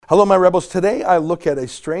Hello, my rebels. Today I look at a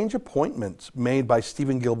strange appointment made by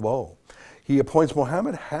Steven Guilbeault. He appoints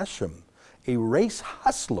Mohammed Hashim, a race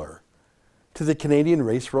hustler, to the Canadian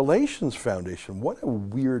Race Relations Foundation. What a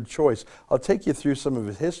weird choice. I'll take you through some of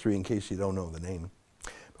his history in case you don't know the name.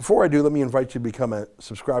 Before I do, let me invite you to become a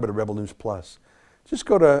subscriber to Rebel News Plus. Just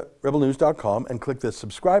go to rebelnews.com and click the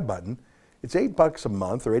subscribe button. It's $8 a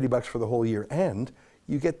month or $80 for the whole year, and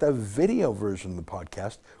you get the video version of the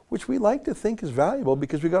podcast, which we like to think is valuable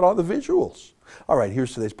because we got all the visuals. All right,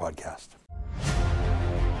 here's today's podcast.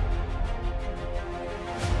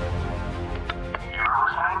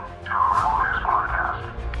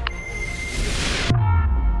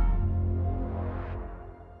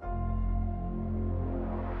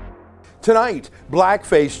 Tonight,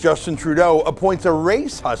 blackface Justin Trudeau appoints a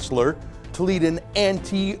race hustler to lead an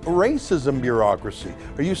anti-racism bureaucracy.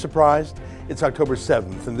 Are you surprised? It's October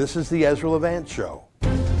 7th, and this is the Ezra Levant Show.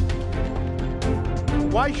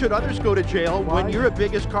 Why should others go to jail when you're the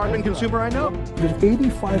biggest carbon consumer I know? There's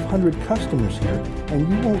 8,500 customers here, and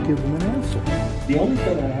you won't give them an answer. The only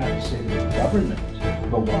thing I have to say to the government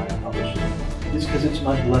about why I publish it is because it's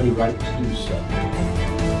my bloody right to do so.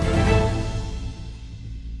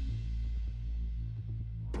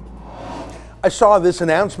 I saw this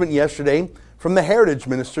announcement yesterday from the Heritage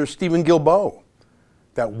Minister, Steven Guilbeault,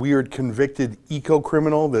 that weird convicted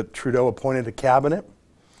eco-criminal that Trudeau appointed to cabinet.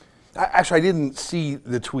 Actually, I didn't see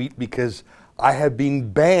the tweet because I have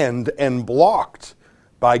been banned and blocked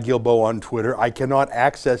by Guilbeault on Twitter. I cannot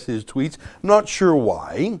access his tweets. I'm not sure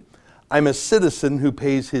why. I'm a citizen who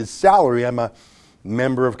pays his salary. I'm a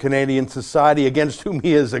member of Canadian society against whom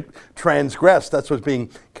he has transgressed. That's what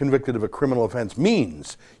being convicted of a criminal offense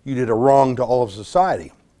means. You did a wrong to all of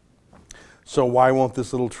society. So why won't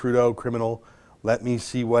this little Trudeau criminal let me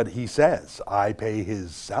see what he says? I pay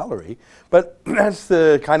his salary. But that's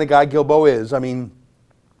the kind of guy Guilbeault is. I mean,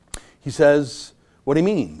 he says what he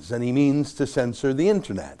means, and he means to censor the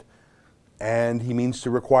internet. And he means to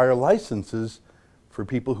require licenses for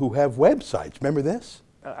people who have websites. Remember this?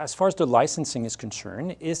 As far as the licensing is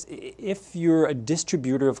concerned, is if you're a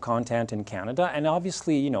distributor of content in Canada, and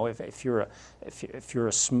obviously, you know, if you're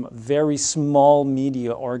a very small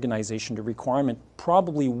media organization, the requirement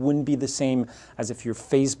probably wouldn't be the same as if you're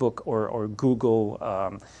Facebook or Google.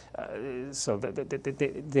 So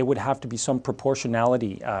there would have to be some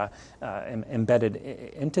proportionality embedded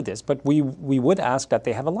into this. But we would ask that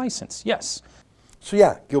they have a license. Yes. So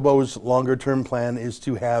yeah, Guilbeault's longer-term plan is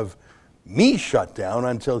to have me shut down.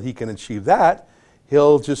 Until he can achieve that,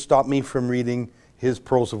 he'll just stop me from reading his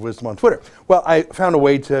pearls of wisdom on Twitter. Well, I found a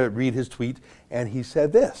way to read his tweet, and he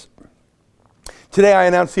said this. Today I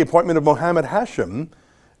announced the appointment of Mohammed Hashim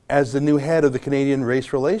as the new head of the Canadian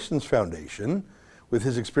Race Relations Foundation. With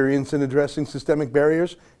his experience in addressing systemic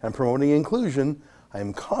barriers and promoting inclusion, I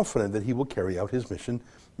am confident that he will carry out his mission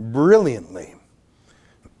brilliantly.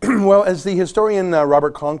 Well, as the historian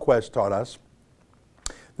Robert Conquest taught us,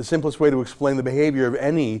 the simplest way to explain the behavior of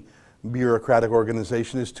any bureaucratic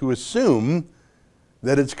organization is to assume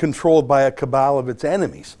that it's controlled by a cabal of its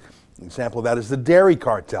enemies. An example of that is the dairy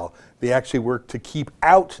cartel. They actually work to keep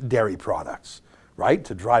out dairy products, right?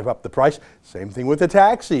 To drive up the price. Same thing with the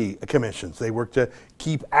taxi commissions. They work to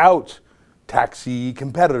keep out taxi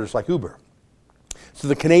competitors like Uber. So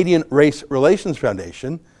the Canadian Race Relations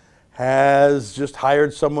Foundation has just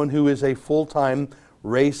hired someone who is a full-time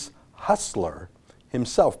race hustler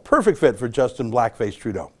himself. Perfect fit for Justin Blackface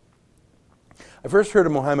Trudeau. I first heard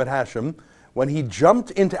of Mohammed Hashim when he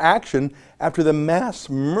jumped into action after the mass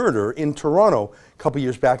murder in Toronto a couple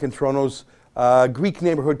years back in Toronto's Greek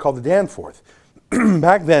neighborhood called the Danforth.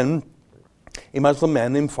 Back then, a Muslim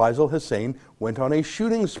man named Faisal Hussein went on a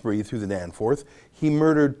shooting spree through the Danforth. He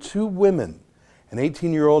murdered 2 women, an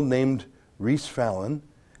 18-year-old named Reese Fallon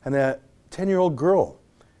and a 10-year-old girl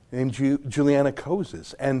named Juliana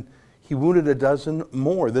Kozis. And he wounded a dozen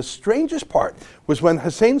more. The strangest part was when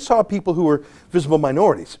Hussein saw people who were visible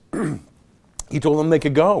minorities. He told them they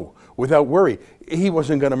could go without worry. He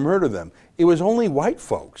wasn't going to murder them. It was only white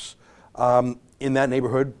folks in that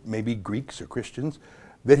neighborhood, maybe Greeks or Christians,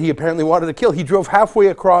 that he apparently wanted to kill. He drove halfway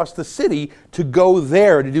across the city to go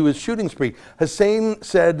there to do his shooting spree. Hussein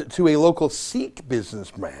said to a local Sikh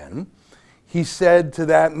businessman, he said to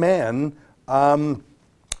that man,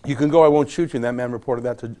 you can go, I won't shoot you. And that man reported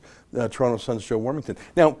that to Toronto Sun's Joe Warmington.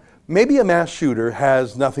 Now, maybe a mass shooter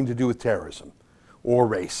has nothing to do with terrorism or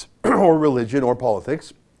race or religion or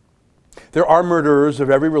politics. There are murderers of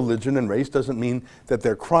every religion and race. Doesn't mean that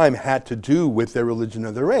their crime had to do with their religion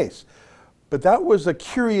or their race. But that was a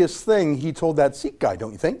curious thing he told that Sikh guy,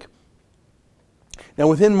 don't you think? Now,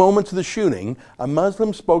 within moments of the shooting, a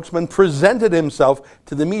Muslim spokesman presented himself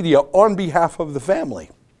to the media on behalf of the family.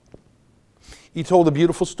 He told a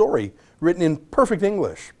beautiful story written in perfect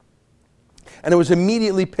English. And it was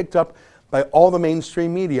immediately picked up by all the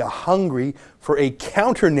mainstream media, hungry for a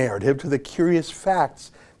counter-narrative to the curious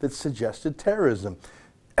facts that suggested terrorism.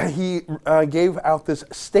 He gave out this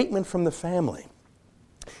statement from the family.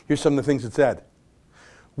 Here's some of the things it said.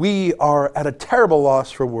 "We are at a terrible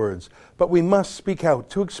loss for words, but we must speak out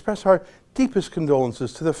to express our deepest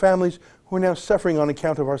condolences to the families who are now suffering on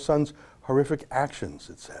account of our son's horrific actions,"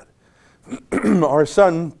 it said. "Our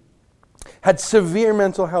son had severe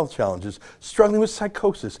mental health challenges, struggling with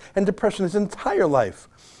psychosis and depression his entire life.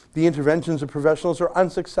 The interventions of professionals were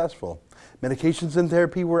unsuccessful. Medications and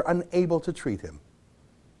therapy were unable to treat him."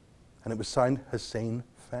 And it was signed Hussein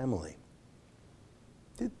family.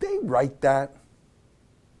 Did they write that?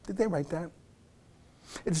 Did they write that?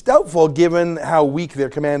 It's doubtful given how weak their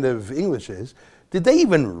command of English is. Did they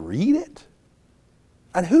even read it?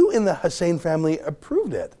 And who in the Hussein family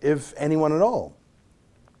approved it, if anyone at all?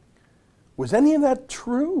 Was any of that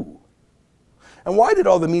true? And why did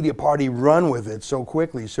all the media party run with it so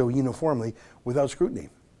quickly, so uniformly, without scrutiny?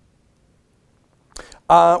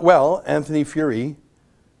 Well, Anthony Furey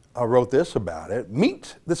wrote this about it.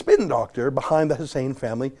 "Meet the spin doctor behind the Hussein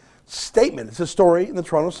family statement." It's a story in the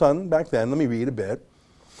Toronto Sun back then. Let me read a bit.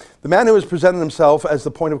 "The man who has presented himself as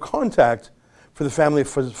the point of contact for the family of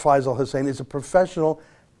Faisal Hussein is a professional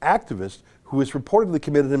activist who has reportedly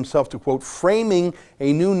committed himself to, quote, framing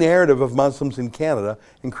a new narrative of Muslims in Canada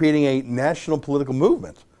and creating a national political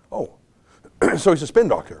movement." Oh, so he's a spin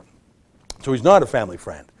doctor. So he's not a family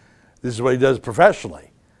friend. This is what he does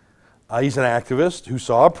professionally. He's an activist who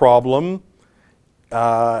saw a problem.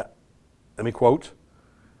 Let me quote.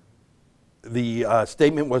 The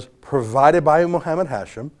statement was provided by Mohammed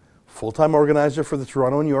Hashim, full-time organizer for the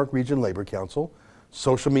Toronto and York Region Labour Council.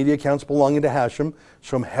 Social media accounts belonging to Hashim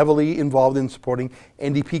show him heavily involved in supporting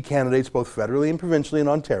NDP candidates both federally and provincially in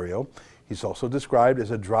Ontario. He's also described as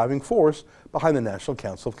a driving force behind the National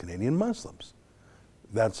Council of Canadian Muslims.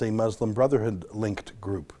 That's a Muslim Brotherhood-linked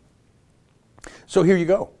group. So here you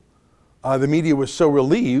go. The media was so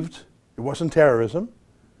relieved it wasn't terrorism,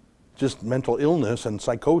 just mental illness and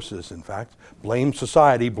psychosis, in fact. Blame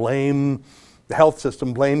society, blame the health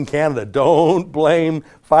system, blame Canada. Don't blame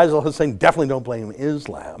Faisal Hussein. Definitely don't blame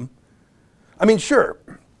Islam. I mean, sure,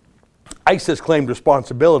 ISIS claimed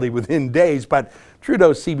responsibility within days, but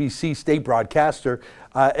Trudeau's CBC state broadcaster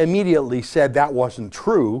immediately said that wasn't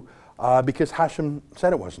true because Hashim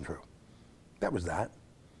said it wasn't true. That was that.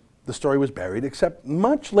 The story was buried, except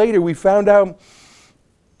much later we found out,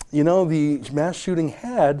 you know, the mass shooting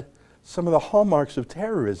had some of the hallmarks of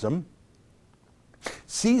terrorism.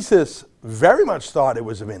 CSIS very much thought it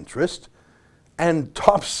was of interest, and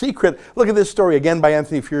top secret. Look at this story again by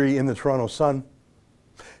Anthony Furey in the Toronto Sun.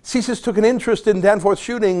 CSIS took an interest in Danforth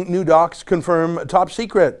shooting, new docs confirm top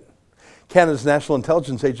secret. Canada's National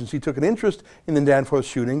Intelligence Agency took an interest in the Danforth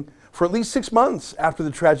shooting for at least 6 months after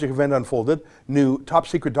the tragic event unfolded. New top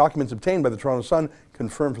secret documents obtained by the Toronto Sun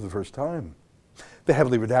confirmed for the first time. The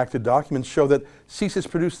heavily redacted documents show that CSIS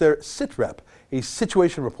produced their SITREP, a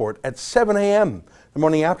situation report, at 7 a.m. the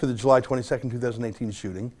morning after the July 22, 2018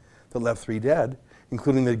 shooting that left 3 dead,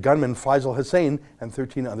 including the gunman Faisal Hussein and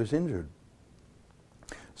 13 others injured.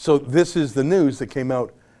 So this is the news that came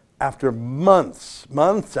out after months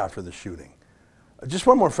after the shooting. Just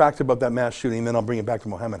one more fact about that mass shooting, then I'll bring it back to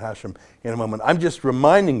Mohammed Hashim in a moment. I'm just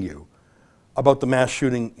reminding you about the mass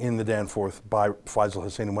shooting in the Danforth by Faisal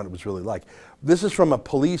Hussein and what it was really like. This is from a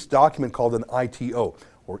police document called an ITO,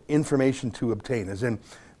 or Information to Obtain, as in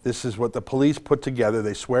this is what the police put together.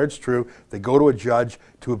 They swear it's true. They go to a judge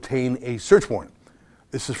to obtain a search warrant.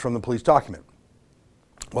 This is from the police document.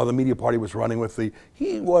 While the media party was running with the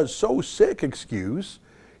 "he was so sick" excuse,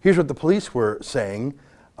 here's what the police were saying.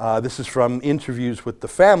 This is from interviews with the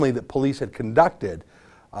family that police had conducted.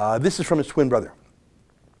 This is from his twin brother.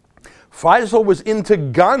 "Faisal was into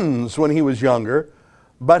guns when he was younger,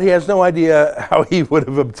 but he has no idea how he would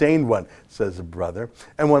have obtained one," says the brother.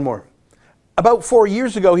 And one more. "About 4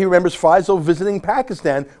 years ago, he remembers Faisal visiting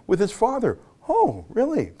Pakistan with his father." Oh,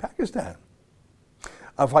 really? Pakistan?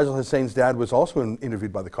 Faisal Hussein's dad was also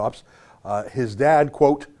interviewed by the cops. His dad,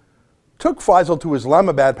 quote, "took Faisal to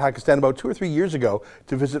Islamabad, Pakistan about 2 or 3 years ago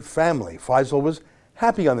to visit family. Faisal was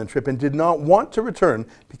happy on the trip and did not want to return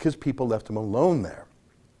because people left him alone there."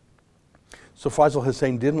 So Faisal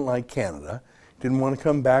Hussein didn't like Canada, didn't want to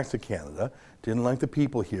come back to Canada, didn't like the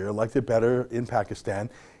people here, liked it better in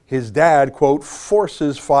Pakistan. His dad, quote,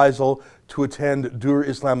 "forces Faisal to attend Dur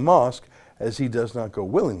Islam Mosque as he does not go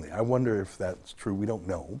willingly. I wonder if that's true. We don't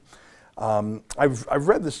know. I've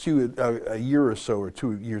read this to you a year or so, or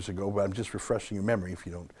 2 years ago, but I'm just refreshing your memory if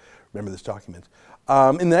you don't remember this document.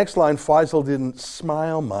 In the next line, Faisal didn't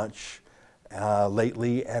smile much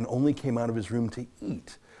lately and only came out of his room to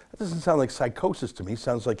eat. That doesn't sound like psychosis to me.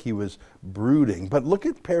 Sounds like he was brooding. But look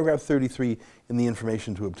at paragraph 33 in the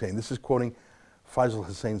information to obtain. This is quoting Faisal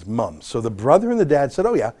Hussein's mum. So the brother and the dad said,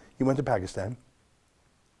 oh yeah, he went to Pakistan.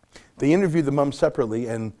 They interviewed the mum separately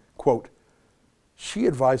and, quote, she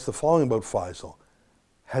advised the following about Faisal: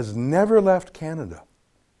 has never left Canada.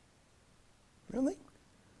 Really?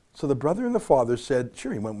 So the brother and the father said,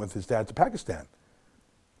 sure, he went with his dad to Pakistan.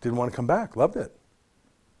 Didn't want to come back, loved it.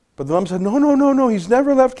 But the mom said, no, he's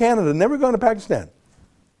never left Canada, never gone to Pakistan.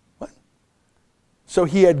 What? So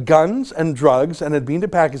he had guns and drugs and had been to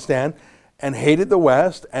Pakistan and hated the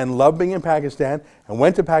West and loved being in Pakistan and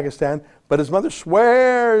went to Pakistan, but his mother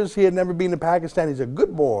swears he had never been to Pakistan. He's a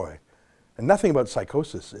good boy. And nothing about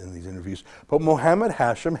psychosis in these interviews. But Mohammed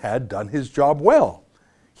Hashim had done his job well.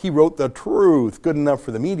 He wrote the truth, good enough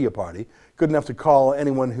for the media party, good enough to call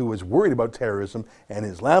anyone who was worried about terrorism an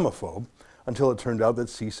Islamophobe, until it turned out that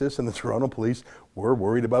CSIS and the Toronto police were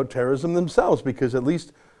worried about terrorism themselves, because at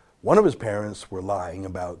least one of his parents were lying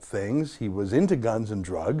about things. He was into guns and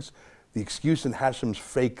drugs. The excuse in Hashim's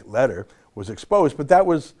fake letter was exposed, but that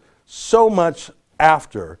was so much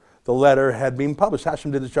after the letter had been published.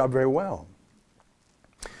 Hashim did his job very well.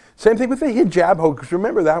 Same thing with the hijab hoax.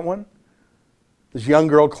 Remember that one? This young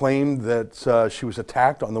girl claimed that she was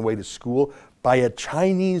attacked on the way to school by a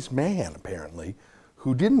Chinese man, apparently,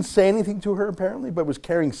 who didn't say anything to her, apparently, but was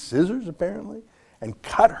carrying scissors, apparently, and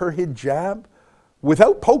cut her hijab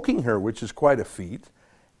without poking her, which is quite a feat.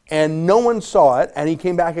 And no one saw it, and he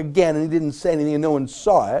came back again, and he didn't say anything, and no one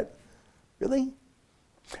saw it. Really?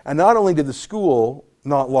 And not only did the school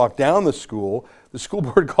not lock down the school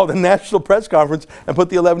board called a national press conference and put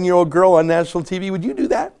the 11-year-old girl on national TV. Would you do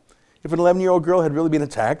that? If an 11-year-old girl had really been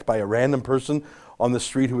attacked by a random person on the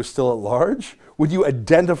street who was still at large, would you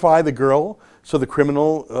identify the girl so the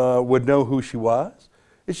criminal would know who she was?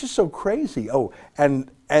 It's just so crazy. Oh, and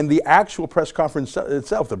the actual press conference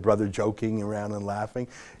itself, the brother joking around and laughing,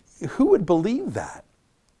 who would believe that?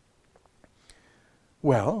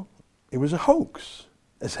 Well, it was a hoax,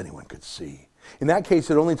 as anyone could see. In that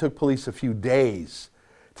case, it only took police a few days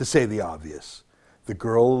to say the obvious. The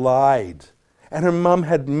girl lied, and her mom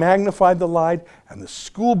had magnified the lie, and the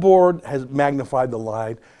school board has magnified the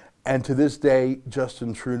lie, and to this day,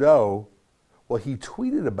 Justin Trudeau, well, he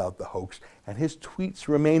tweeted about the hoax, and his tweets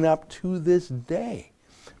remain up to this day.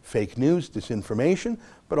 Fake news, disinformation,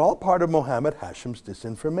 but all part of Mohammed Hashim's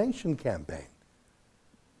disinformation campaign.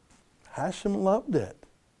 Hashim loved it.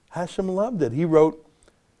 Hashim loved it. He wrote,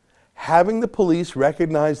 having the police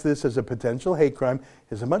recognize this as a potential hate crime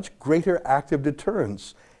is a much greater act of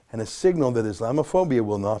deterrence and a signal that Islamophobia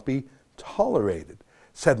will not be tolerated,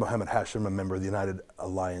 said Mohammed Hashim, a member of the United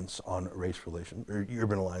Alliance on Race Relations, or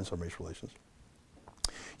Urban Alliance on Race Relations.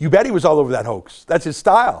 You bet he was all over that hoax. That's his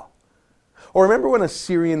style. Or remember when a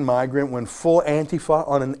Syrian migrant went full Antifa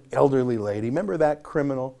on an elderly lady? Remember that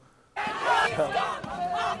criminal?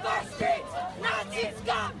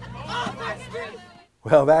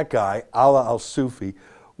 Well, that guy, Ala al-Sufi,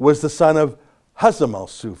 was the son of Hazem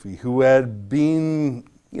al-Sufi, who had been,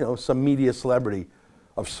 some media celebrity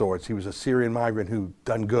of sorts. He was a Syrian migrant who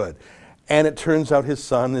done good. And it turns out his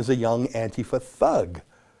son is a young Antifa thug.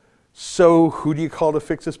 So who do you call to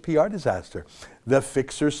fix this PR disaster? The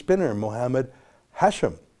fixer-spinner, Mohammed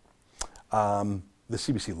Hashim. The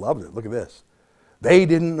CBC loved it. Look at this. They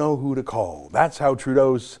didn't know who to call. That's how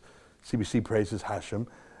Trudeau's CBC praises Hashim.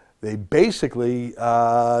 They basically,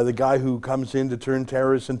 the guy who comes in to turn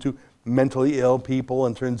terrorists into mentally ill people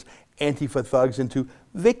and turns Antifa thugs into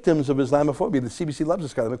victims of Islamophobia. The CBC loves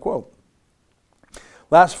this guy. Let me quote.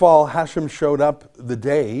 Last fall, Hashim showed up the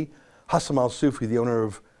day Hazem al-Sufi, the owner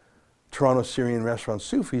of Toronto Syrian restaurant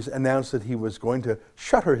Sufi's, announced that he was going to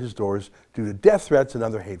shutter his doors due to death threats and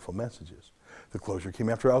other hateful messages. The closure came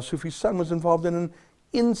after al-Sufi's son was involved in an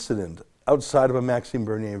incident outside of a Maxime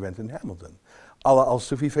Bernier event in Hamilton. Ala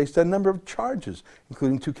al-Sufi faced a number of charges,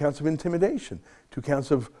 including 2 counts of intimidation, 2 counts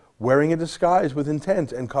of wearing a disguise with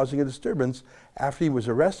intent and causing a disturbance after he was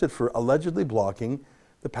arrested for allegedly blocking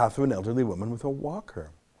the path of an elderly woman with a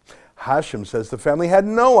walker. Hashim says the family had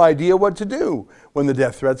no idea what to do when the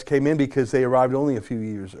death threats came in because they arrived only a few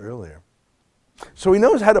years earlier. So he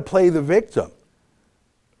knows how to play the victim.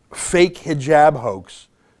 Fake hijab hoax,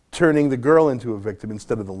 turning the girl into a victim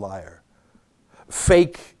instead of the liar.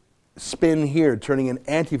 Fake spin here, turning an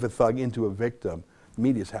Antifa thug into a victim. The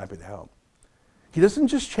media's happy to help. He doesn't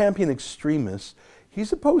just champion extremists,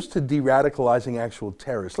 he's opposed to de-radicalizing actual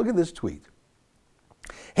terrorists. Look at this tweet.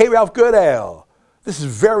 Hey, Ralph Goodale, this is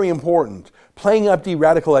very important. Playing up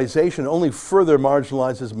de-radicalization only further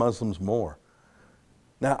marginalizes Muslims more.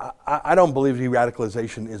 Now, I don't believe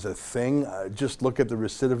de-radicalization is a thing. Just look at the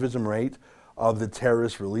recidivism rate of the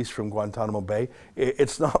terrorists released from Guantanamo Bay.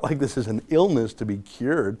 It's not like this is an illness to be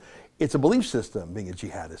cured. It's a belief system, being a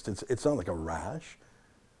jihadist. It's not like a rash.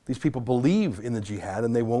 These people believe in the jihad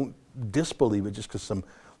and they won't disbelieve it just because some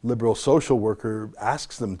liberal social worker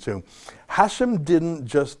asks them to. Hashem didn't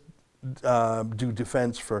just do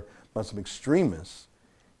defense for Muslim extremists.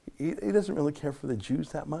 He doesn't really care for the Jews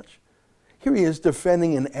that much. Here he is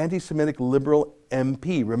defending an anti-Semitic liberal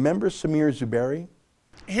MP. Remember Samir Zuberi?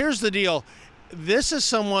 Here's the deal. This is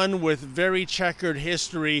someone with very checkered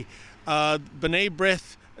history. B'nai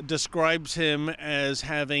B'rith describes him as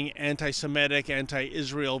having anti-Semitic,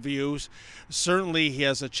 anti-Israel views. Certainly he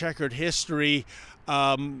has a checkered history.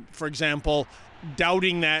 For example,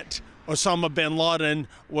 doubting that Osama bin Laden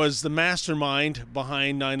was the mastermind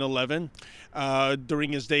behind 9/11.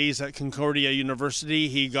 During his days at Concordia University,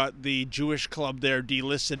 he got the Jewish club there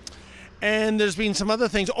delisted. And there's been some other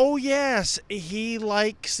things. Oh yes, he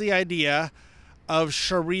likes the idea of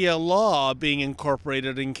Sharia law being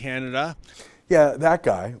incorporated in Canada. Yeah, that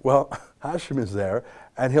guy. Well, Hashem is there,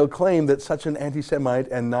 and he'll claim that such an anti-Semite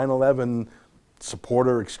and 9/11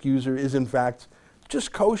 supporter, excuser, is in fact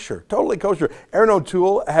just kosher, totally kosher. Aaron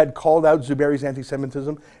O'Toole had called out Zuberi's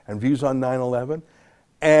anti-Semitism and views on 9/11,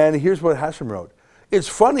 and here's what Hashem wrote. It's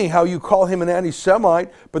funny how you call him an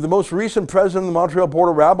anti-Semite, but the most recent president of the Montreal Board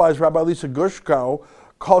of Rabbis, Rabbi Lisa Gushko,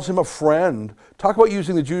 calls him a friend. Talk about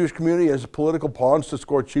using the Jewish community as political pawns to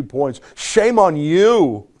score cheap points. Shame on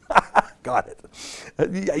you. Got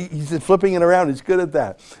it. He's flipping it around. He's good at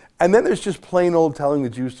that. And then there's just plain old telling the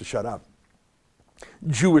Jews to shut up.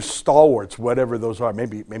 Jewish stalwarts, whatever those are.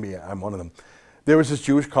 Maybe I'm one of them. There was this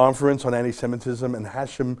Jewish conference on anti-Semitism, and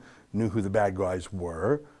Hashem knew who the bad guys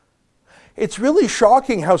were. It's really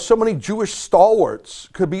shocking how so many Jewish stalwarts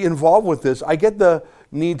could be involved with this. I get the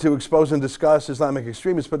need to expose and discuss Islamic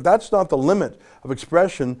extremists, but that's not the limit of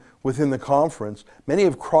expression within the conference. Many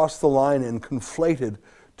have crossed the line and conflated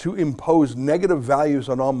to impose negative values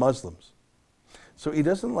on all Muslims. So he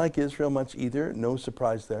doesn't like Israel much either, no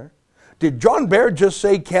surprise there. Did John Baird just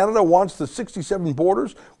say Canada wants the 67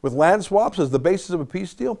 borders with land swaps as the basis of a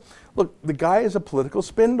peace deal? Look, the guy is a political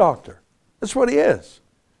spin doctor. That's what he is.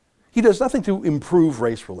 He does nothing to improve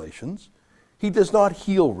race relations. He does not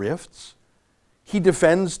heal rifts. He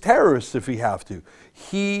defends terrorists if he have to.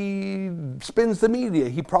 He spins the media.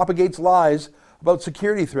 He propagates lies about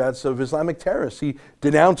security threats of Islamic terrorists. He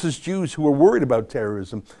denounces Jews who are worried about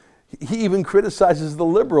terrorism. He even criticizes the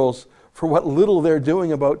liberals for what little they're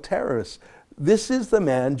doing about terrorists. This is the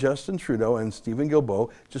man Justin Trudeau and Stephen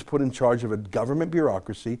Guilbeault just put in charge of a government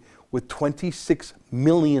bureaucracy with $26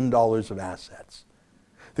 million of assets.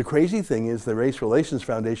 The crazy thing is the Race Relations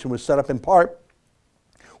Foundation was set up in part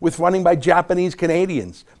with funding by Japanese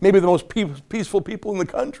Canadians, maybe the most peaceful people in the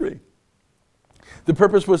country. The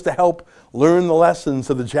purpose was to help learn the lessons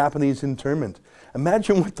of the Japanese internment.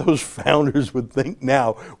 Imagine what those founders would think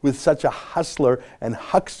now with such a hustler and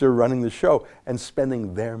huckster running the show and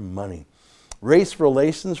spending their money. Race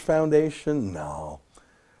Relations Foundation? No.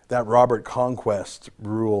 That Robert Conquest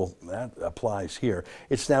rule, that applies here.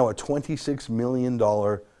 It's now a $26 million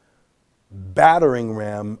battering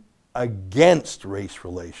ram against race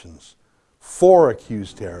relations, for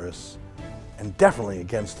accused terrorists, and definitely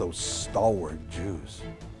against those stalwart Jews.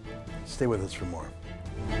 Stay with us for more.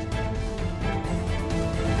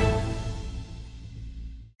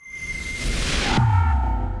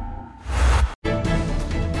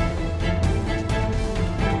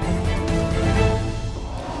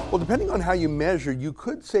 Well, depending on how you measure, you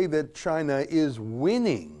could say that China is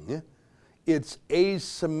winning its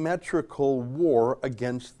asymmetrical war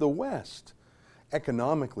against the West.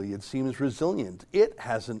 Economically, it seems resilient. It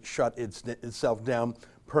hasn't shut itself down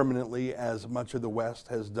permanently as much of the West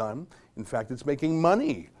has done. In fact, it's making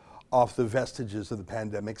money off the vestiges of the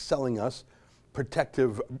pandemic, selling us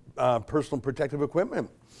personal protective equipment.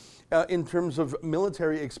 In terms of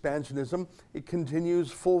military expansionism, it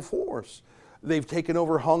continues full force. They've taken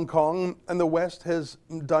over Hong Kong, and the West has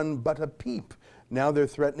done but a peep. Now they're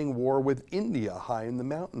threatening war with India high in the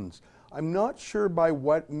mountains. I'm not sure by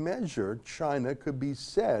what measure China could be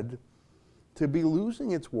said to be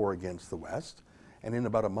losing its war against the West. And in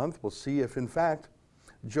about a month, we'll see if, in fact,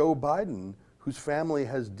 Joe Biden, whose family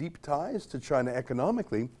has deep ties to China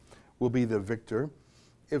economically, will be the victor.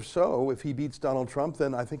 If so, if he beats Donald Trump,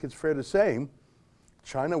 then I think it's fair to say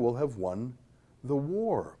China will have won the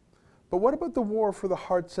war. But what about the war for the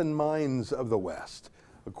hearts and minds of the West?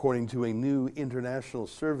 According to a new international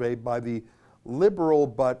survey by the liberal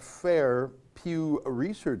but fair Pew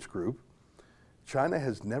Research Group, China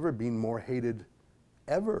has never been more hated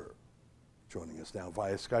ever. Joining us now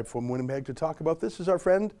via Skype from Winnipeg to talk about this is our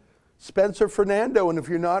friend Spencer Fernando. And if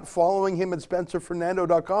you're not following him at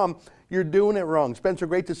spencerfernando.com, you're doing it wrong. Spencer,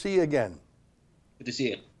 great to see you again. Good to see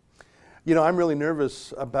you. You know, I'm really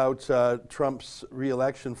nervous about Trump's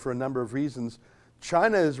re-election for a number of reasons.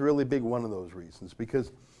 China is a really big one of those reasons,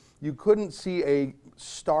 because you couldn't see a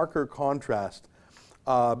starker contrast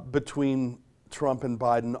between Trump and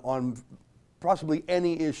Biden on possibly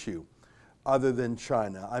any issue other than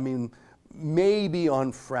China. I mean, maybe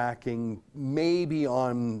on fracking, maybe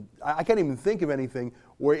on, I can't even think of anything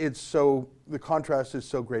where it's so, the contrast is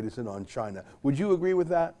so great as in on China. Would you agree with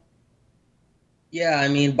that? Yeah, I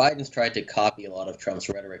mean, Biden's tried to copy a lot of Trump's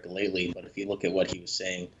rhetoric lately, but if you look at what he was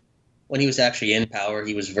saying, when he was actually in power,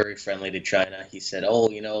 he was very friendly to China. He said, oh,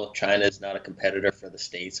 you know, China is not a competitor for the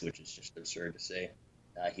States, which is just absurd to say.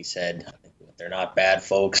 He said, they're not bad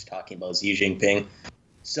folks, talking about Xi Jinping.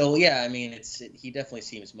 So, yeah, I mean, he definitely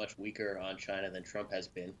seems much weaker on China than Trump has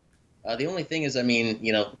been. The only thing is, I mean,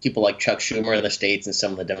 you know, people like Chuck Schumer in the States and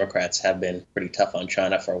some of the Democrats have been pretty tough on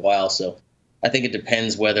China for a while. So I think it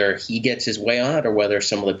depends whether he gets his way on it or whether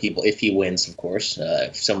some of the people, if he wins, of course,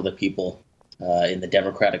 if some of the people in the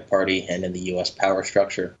Democratic Party and in the U.S. power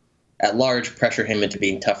structure at large pressure him into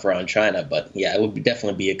being tougher on China. But, yeah, it would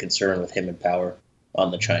definitely be a concern with him in power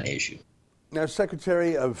on the China issue. Now,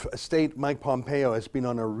 Secretary of State Mike Pompeo has been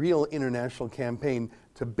on a real international campaign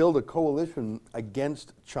to build a coalition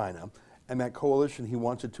against China. And that coalition, he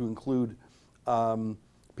wants it to include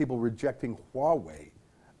people rejecting Huawei,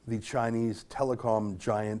 the Chinese telecom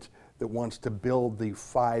giant that wants to build the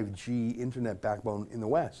 5G internet backbone in the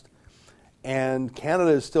West. And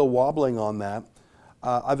Canada is still wobbling on that.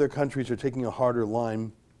 Other countries are taking a harder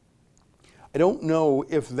line. I don't know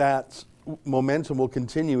if that momentum will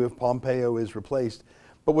continue if Pompeo is replaced.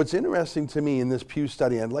 But what's interesting to me in this Pew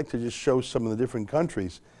study, I'd like to just show some of the different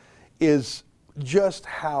countries, is just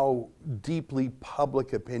how deeply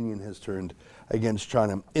public opinion has turned against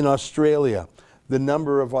China. In Australia, the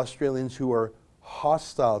number of Australians who are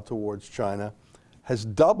hostile towards China has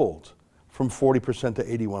doubled from 40% to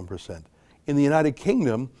 81%. In the United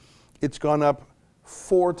Kingdom, it's gone up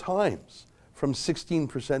 4 times, from 16%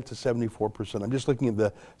 to 74%. I'm just looking at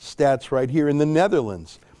the stats right here. In the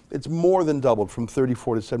Netherlands, it's more than doubled, from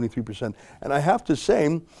 34 to 73%. And I have to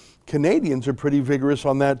say, Canadians are pretty vigorous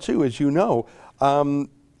on that too, as you know.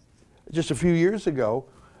 Just a few years ago,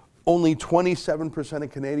 only 27%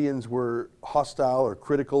 of Canadians were hostile or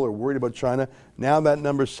critical or worried about China. Now that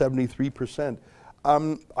number is 73%.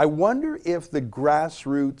 I wonder if the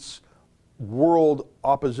grassroots world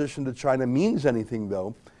opposition to China means anything,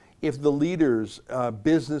 though, if the leaders,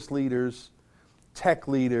 business leaders, tech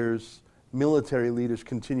leaders, military leaders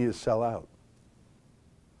continue to sell out.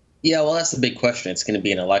 Yeah, well, that's the big question. It's going to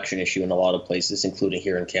be an election issue in a lot of places, including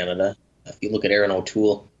here in Canada. If you look at Aaron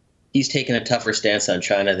O'Toole, he's taken a tougher stance on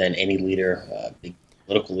China than any leader, big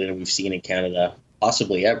political leader we've seen in Canada,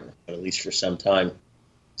 possibly ever, but at least for some time.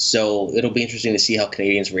 So it'll be interesting to see how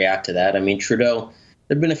Canadians react to that. I mean, Trudeau,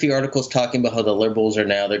 there have been a few articles talking about how the Liberals are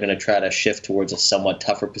now, they're going to try to shift towards a somewhat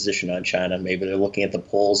tougher position on China. Maybe they're looking at the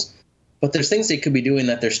polls. But there's things they could be doing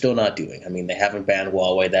that they're still not doing. I mean, they haven't banned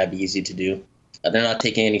Huawei. That'd be easy to do. They're not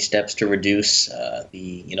taking any steps to reduce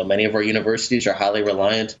many of our universities are highly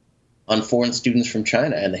reliant on foreign students from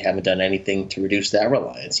China, and they haven't done anything to reduce that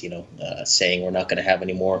reliance, saying we're not going to have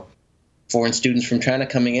any more foreign students from China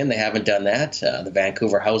coming in. They haven't done that. The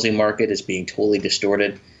Vancouver housing market is being totally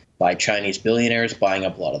distorted by Chinese billionaires buying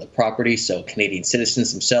up a lot of the property, so Canadian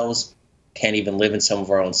citizens themselves can't even live in some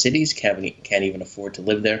of our own cities, can't even afford to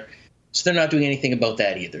live there. So they're not doing anything about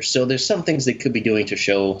that either. So there's some things they could be doing to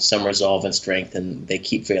show some resolve and strength, and they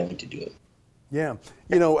keep failing to do it. Yeah.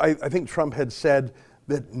 I think Trump had said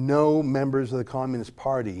that no members of the Communist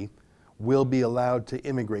Party will be allowed to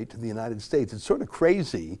immigrate to the United States. It's sort of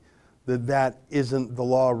crazy that that isn't the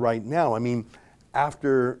law right now. I mean,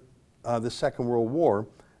 after the Second World War,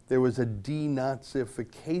 there was a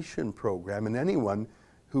denazification program, and anyone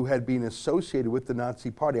who had been associated with the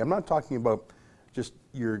Nazi Party, I'm not talking about just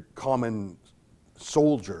your common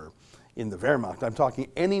soldier in the Wehrmacht, I'm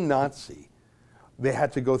talking any Nazi, they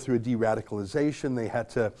had to go through a de-radicalization, they had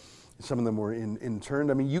to, some of them were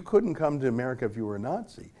interned. I mean, you couldn't come to America if you were a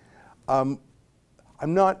Nazi. I'm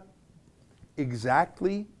not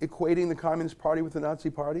exactly equating the Communist Party with the Nazi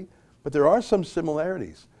Party, but there are some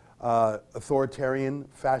similarities. Authoritarian,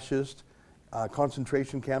 fascist,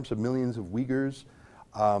 concentration camps of millions of Uyghurs,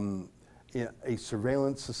 a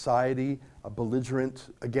surveillance society, a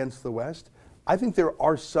belligerent against the West. I think there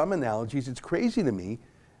are some analogies. It's crazy to me.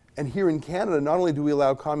 And here in Canada, not only do we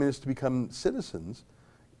allow communists to become citizens,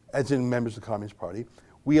 as in members of the Communist Party,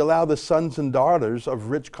 we allow the sons and daughters of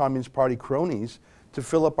rich Communist Party cronies to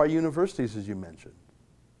fill up our universities, as you mentioned.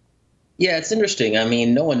 Yeah, it's interesting. I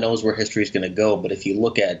mean, no one knows where history is going to go, but if you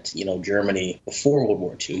look at, Germany before World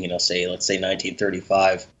War II, let's say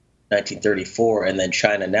 1935, 1934, and then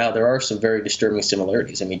China now, there are some very disturbing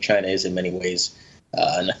similarities. I mean, China is in many ways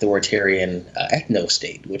an authoritarian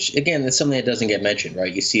ethno-state, which, again, is something that doesn't get mentioned,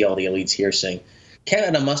 right? You see all the elites here saying,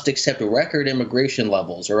 Canada must accept record immigration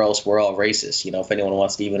levels or else we're all racist. If anyone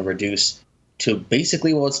wants to even reduce to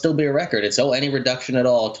basically, well, it'd still be a record. It's, any reduction at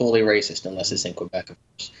all, totally racist, unless it's in Quebec, of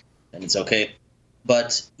course, and it's okay.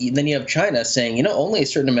 But then you have China saying, only a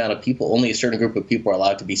certain amount of people, only a certain group of people are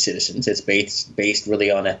allowed to be citizens. It's based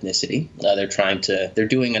really on ethnicity. They're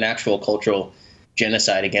doing an actual cultural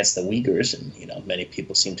genocide against the Uyghurs, and, many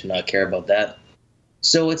people seem to not care about that.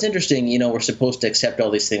 So it's interesting, we're supposed to accept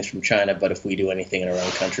all these things from China, but if we do anything in our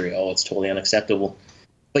own country, it's totally unacceptable.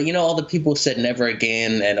 But, all the people who said never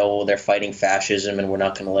again, and, they're fighting fascism, and we're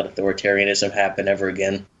not going to let authoritarianism happen ever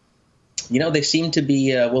again. They seem to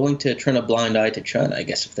be willing to turn a blind eye to China, I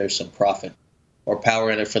guess, if there's some profit or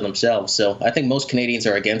power in it for themselves. So I think most Canadians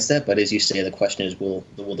are against that. But as you say, the question is, will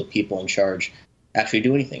the people in charge actually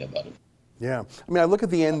do anything about it? Yeah. I mean, I look at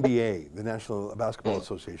the NBA, the National Basketball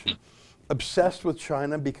Association, obsessed with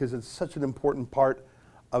China because it's such an important part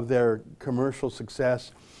of their commercial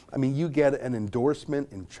success. I mean, you get an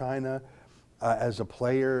endorsement in China as a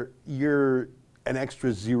player, you're an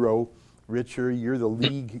extra zero richer. You're the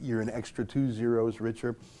league, you're an extra 2 zeros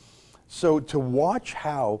richer. So to watch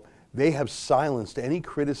how they have silenced any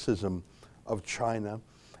criticism of China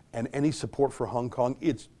and any support for Hong Kong,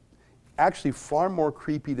 it's actually far more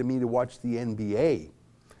creepy to me to watch the NBA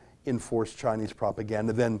enforce Chinese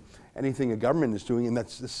propaganda than anything a government is doing, and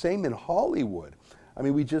that's the same in Hollywood. I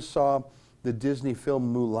mean, we just saw the Disney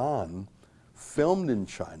film Mulan filmed in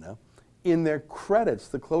China. In their credits,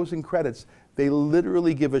 the closing credits, they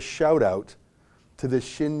literally give a shout out to the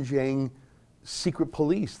Xinjiang secret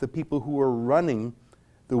police, the people who are running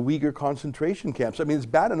the Uyghur concentration camps. I mean, it's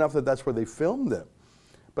bad enough that that's where they filmed it.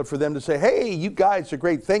 But for them to say, hey, you guys are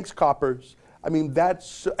great, thanks, coppers. I mean,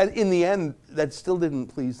 and in the end, that still didn't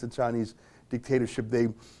please the Chinese dictatorship.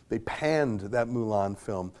 They panned that Mulan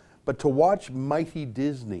film. But to watch mighty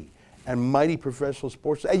Disney and mighty professional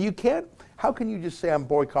sports, and how can you just say I'm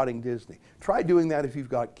boycotting Disney? Try doing that if you've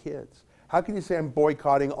got kids. How can you say I'm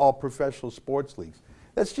boycotting all professional sports leagues?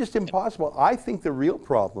 That's just impossible. I think the real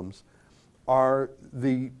problems are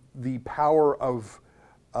the power of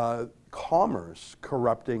commerce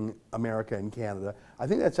corrupting America and Canada. I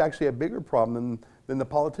think that's actually a bigger problem than the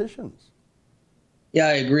politicians. Yeah,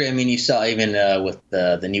 I agree. I mean, you saw even with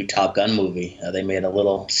the new Top Gun movie, they made a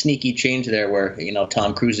little sneaky change there where,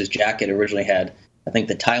 Tom Cruise's jacket originally had, I think,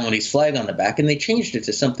 the Taiwanese flag on the back, and they changed it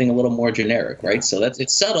to something a little more generic, right? So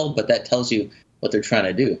it's subtle, but that tells you what they're trying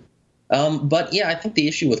to do. But yeah, I think the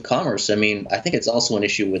issue with commerce, I mean, I think it's also an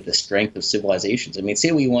issue with the strength of civilizations. I mean,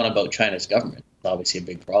 say what you want about China's government, it's obviously a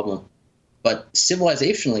big problem. But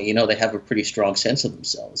civilizationally, they have a pretty strong sense of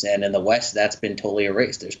themselves. And in the West, that's been totally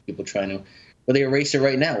erased. There's people trying to, they erase it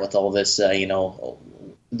right now with all this, the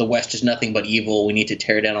West is nothing but evil. We need to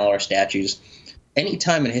tear down all our statues. Any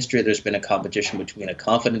time in history there's been a competition between a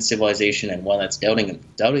confident civilization and one that's doubting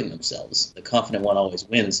themselves, the confident one always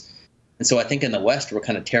wins. And so I think in the West, we're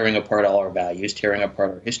kind of tearing apart all our values, tearing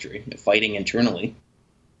apart our history, fighting internally.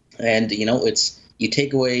 And, you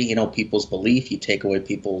take away, people's belief, you take away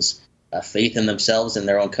people's faith in themselves and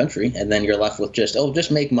their own country, and then you're left with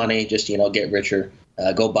just make money, just, get richer,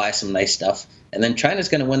 go buy some nice stuff. And then China's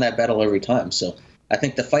going to win that battle every time. So I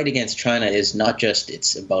think the fight against China is not just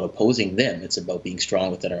it's about opposing them, it's about being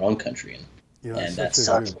strong within our own country. And that's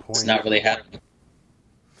it's not really happening.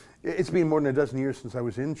 It's been more than a dozen years since I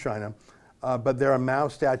was in China, but there are Mao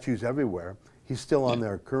statues everywhere. He's still on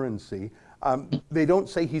their currency. They don't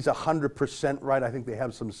say he's 100% right. I think they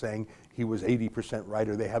have some saying he was 80% right,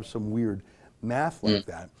 or they have some weird math like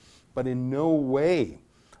that. But in no way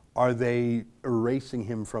are they erasing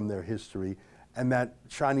him from their history. And that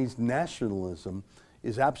Chinese nationalism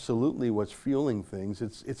is absolutely what's fueling things.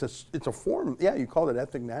 It's a form, yeah, you call it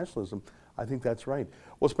ethnic nationalism. I think that's right.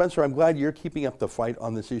 Well, Spencer, I'm glad you're keeping up the fight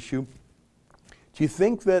on this issue. Do you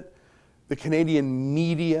think that the Canadian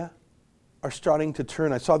media are starting to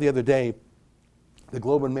turn? I saw the other day, the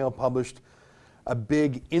Globe and Mail published a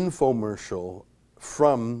big infomercial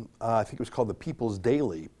from, I think it was called the People's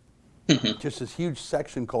Daily, just this huge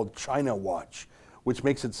section called China Watch, which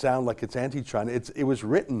makes it sound like it's anti-China. It was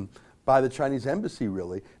written by the Chinese embassy,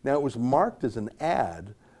 really. Now, it was marked as an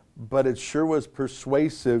ad, but it sure was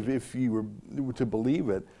persuasive if you were to believe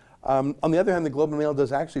it. On the other hand, the Globe and Mail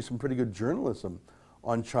does actually some pretty good journalism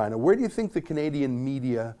on China. Where do you think the Canadian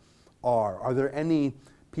media are? Are there any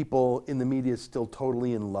people in the media still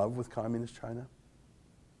totally in love with Communist China?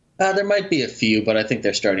 There might be a few, but I think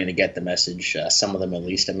they're starting to get the message, some of them at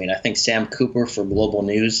least. I mean, I think Sam Cooper from Global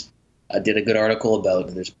News did a good article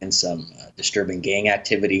about there's been some disturbing gang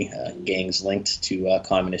activity, gangs linked to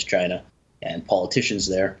Communist China and politicians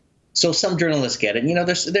there. So some journalists get it. You know,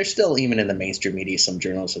 there's still, even in the mainstream media, some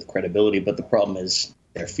journalists with credibility, but the problem is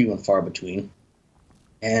they're few and far between.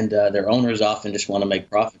 And their owners often just want to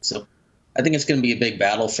make profit. So I think it's going to be a big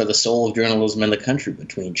battle for the soul of journalism in the country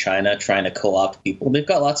between China trying to co-opt people. They've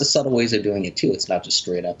got lots of subtle ways of doing it, too. It's not just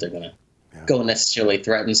straight up. They're going to go necessarily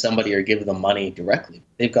threaten somebody or give them money directly.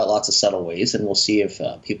 They've got lots of subtle ways, and we'll see if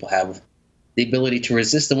people have the ability to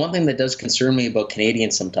resist. The one thing that does concern me about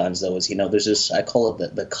Canadians sometimes, though, is, there's this, I call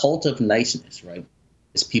it the cult of niceness, right?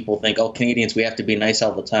 Is people think, oh, Canadians, we have to be nice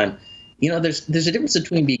all the time. There's a difference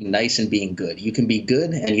between being nice and being good. You can be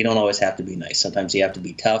good, and you don't always have to be nice. Sometimes you have to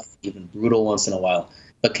be tough, even brutal once in a while.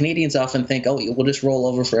 But Canadians often think, oh, we'll just roll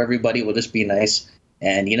over for everybody. We'll just be nice.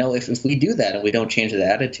 And, if we do that and we don't change that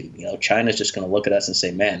attitude, China's just going to look at us and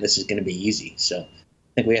say, man, this is going to be easy. So I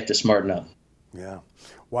think we have to smarten up. Yeah.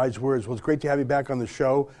 Wise words. Well, it's great to have you back on the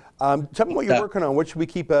show. Tell me what you're working on. What should we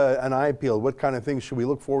keep an eye peeled? What kind of things should we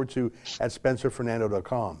look forward to at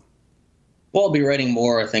SpencerFernando.com? Well, I'll be writing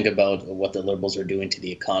more, I think, about what the Liberals are doing to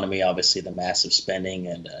the economy, obviously the massive spending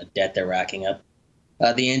and debt they're racking up.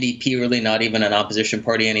 The NDP really not even an opposition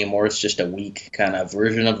party anymore. It's just a weak kind of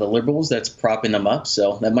version of the Liberals that's propping them up.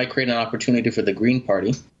 So that might create an opportunity for the Green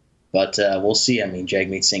Party. But we'll see. I mean,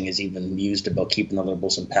 Jagmeet Singh has even mused about keeping the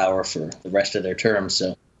Liberals in power for the rest of their term.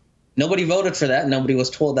 So nobody voted for that. Nobody was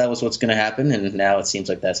told that was what's going to happen. And now it seems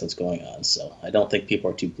like that's what's going on. So I don't think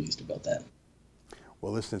people are too pleased about that.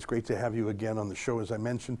 Well, listen, it's great to have you again on the show, as I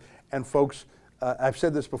mentioned. And folks, I've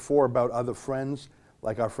said this before about other friends,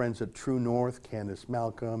 like our friends at True North, Candace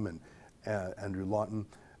Malcolm and Andrew Lawton.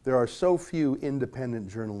 There are so few independent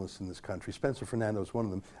journalists in this country. Spencer Fernando is one of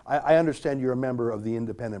them. I understand you're a member of the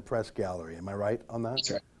Independent Press Gallery. Am I right on that?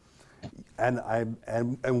 That's right.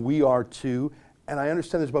 And we are too. And I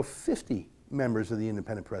understand there's about 50 members of the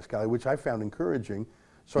Independent Press Gallery, which I found encouraging.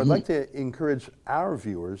 So I'd like to encourage our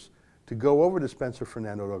viewers to go over to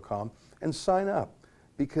SpencerFernando.com and sign up,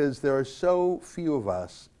 because there are so few of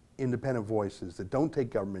us independent voices that don't take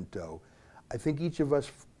government dough. I think each of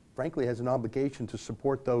us, frankly, has an obligation to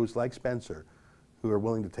support those like Spencer who are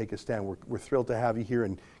willing to take a stand. We're thrilled to have you here,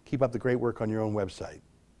 and keep up the great work on your own website.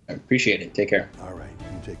 I appreciate it. Take care. All right,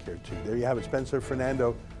 you take care too. There you have it,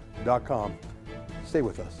 SpencerFernando.com. Stay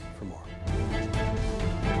with us for more.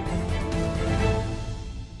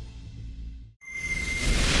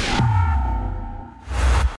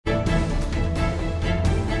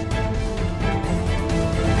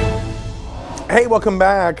 Hey, welcome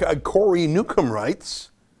back. Corey Newcomb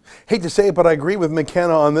writes, hate to say it, but I agree with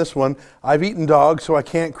McKenna on this one. I've eaten dog, so I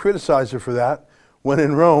can't criticize her for that when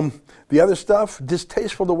in Rome. The other stuff,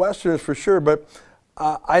 distasteful to Westerners for sure, but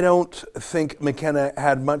I don't think McKenna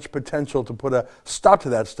had much potential to put a stop to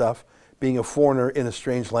that stuff, being a foreigner in a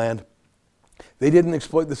strange land. They didn't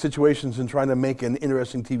exploit the situations in trying to make an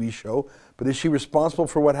interesting TV show, but is she responsible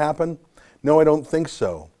for what happened? No, I don't think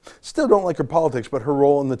so. Still don't like her politics, but her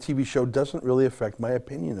role in the TV show doesn't really affect my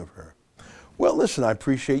opinion of her. Well, listen, I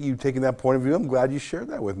appreciate you taking that point of view. I'm glad you shared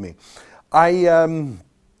that with me. In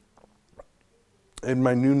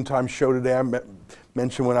my noontime show today, I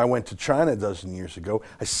mentioned when I went to China a dozen years ago,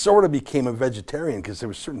 I sort of became a vegetarian because there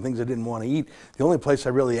were certain things I didn't want to eat. The only place I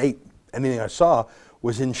really ate anything I saw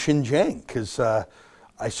was in Xinjiang, because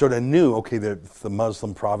I sort of knew, okay, the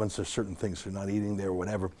Muslim province, there's certain things they're not eating there or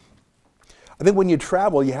whatever. I think when you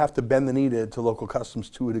travel, you have to bend the knee to local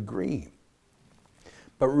customs to a degree.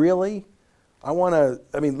 But really,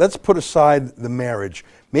 let's put aside the marriage.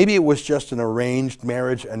 Maybe it was just an arranged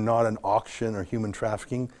marriage and not an auction or human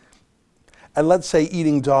trafficking. And let's say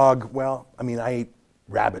eating dog, I ate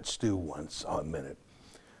rabbit stew once on a minute.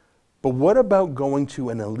 But what about going to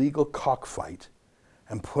an illegal cockfight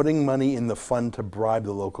and putting money in the fund to bribe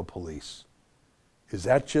the local police? Is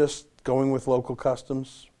that just going with local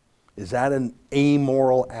customs? Is that an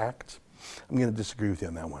amoral act? I'm going to disagree with you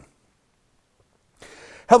on that one.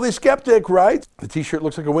 Healthy Skeptic writes, the t-shirt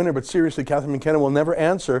looks like a winner, but seriously, Catherine McKenna will never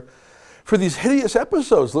answer for these hideous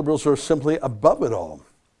episodes. Liberals are simply above it all.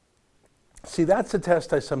 See, that's a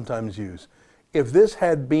test I sometimes use. if this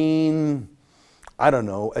had been, I don't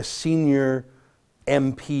know, a senior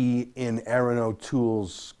MP in Erin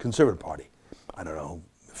O'Toole's Conservative Party, I don't know,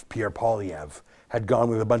 if Pierre Poilievre had gone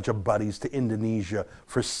with a bunch of buddies to Indonesia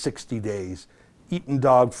for 60 days, eaten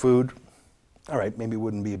dog food, all right, maybe it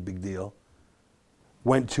wouldn't be a big deal.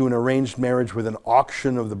 Went to an arranged marriage with an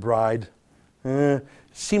auction of the bride.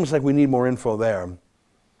 Seems like we need more info there.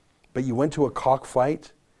 But you went to a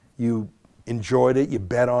cockfight, you enjoyed it, you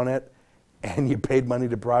bet on it, and you paid money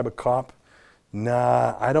to bribe a cop?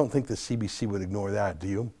 Nah, I don't think the CBC would ignore that, do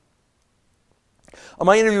you? On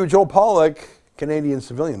my interview with Joel Pollak, Canadian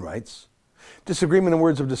civilian rights, disagreement and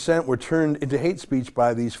words of dissent were turned into hate speech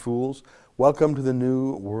by these fools. Welcome to the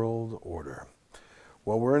New World Order.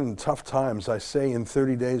 Well, we're in tough times. I say in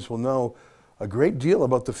 30 days we'll know a great deal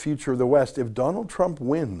about the future of the West. If Donald Trump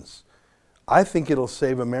wins, I think it'll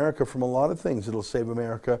save America from a lot of things. It'll save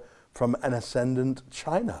America from an ascendant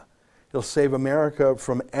China. It'll save America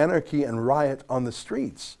from anarchy and riot on the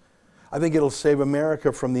streets. I think it'll save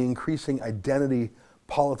America from the increasing identity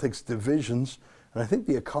politics divisions, and I think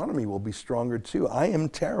the economy will be stronger too. I am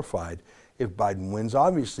terrified if Biden wins.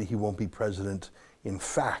 Obviously, he won't be president in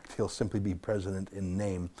fact. He'll simply be president in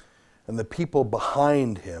name. And the people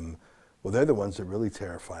behind him, well, they're the ones that really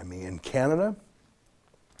terrify me. In Canada,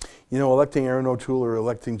 you know, electing Erin O'Toole or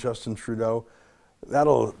electing Justin Trudeau,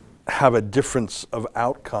 that'll have a difference of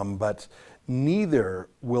outcome, but neither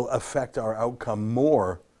will affect our outcome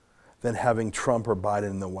more than having Trump or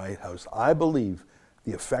Biden in the White House. I believe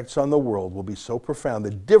the effects on the world will be so profound.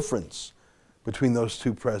 The difference between those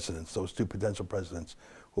two presidents, those two potential presidents,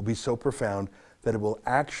 will be so profound that it will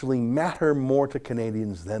actually matter more to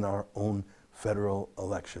Canadians than our own federal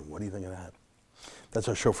election. What do you think of that? That's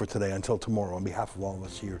our show for today. Until tomorrow, on behalf of all of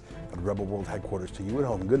us here at Rebel World Headquarters, to you at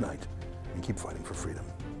home, good night, and keep fighting for freedom.